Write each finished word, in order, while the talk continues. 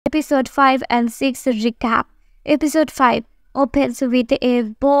Episode 5 and 6 recap. Episode 5 opens with a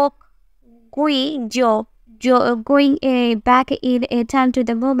Bok Gui Jo going back in a time to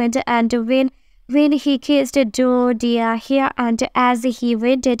the moment and when he kissed Do Dia here and as he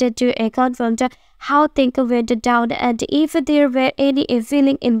waited to confront how things went down and if there were any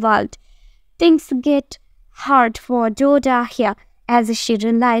feeling involved. Things get hard for Doda here as she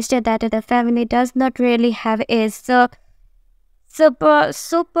realized that the family does not really have a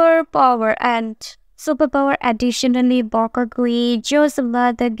superpower. Additionally, Bokagui Joe's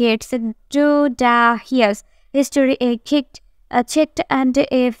mother gets Doda here's history checked and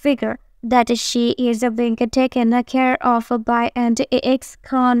a figure that she is being taken care of by an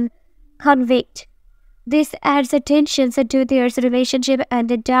ex-convict. This adds tensions to their relationship and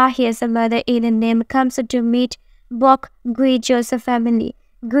Dahia's mother in a name comes to meet Bok Guijo's family.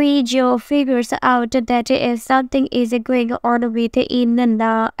 Guijo figures out that something is going on with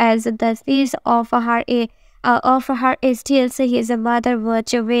Inna as the thief of her steals his mother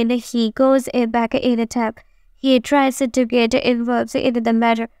watch when he goes back in time. He tries to get involved in the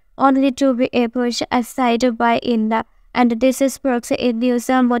matter only to be pushed aside by Inna. And this sparks a new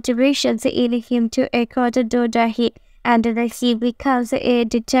motivations in him to accord Dodahi, and he becomes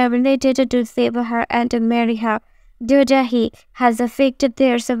determined to save her and marry her. Dodahi has affected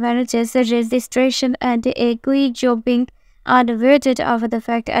their marriage's registration and a Guijo being unaware of the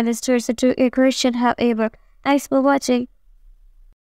fact and starts to question. However, thanks for watching.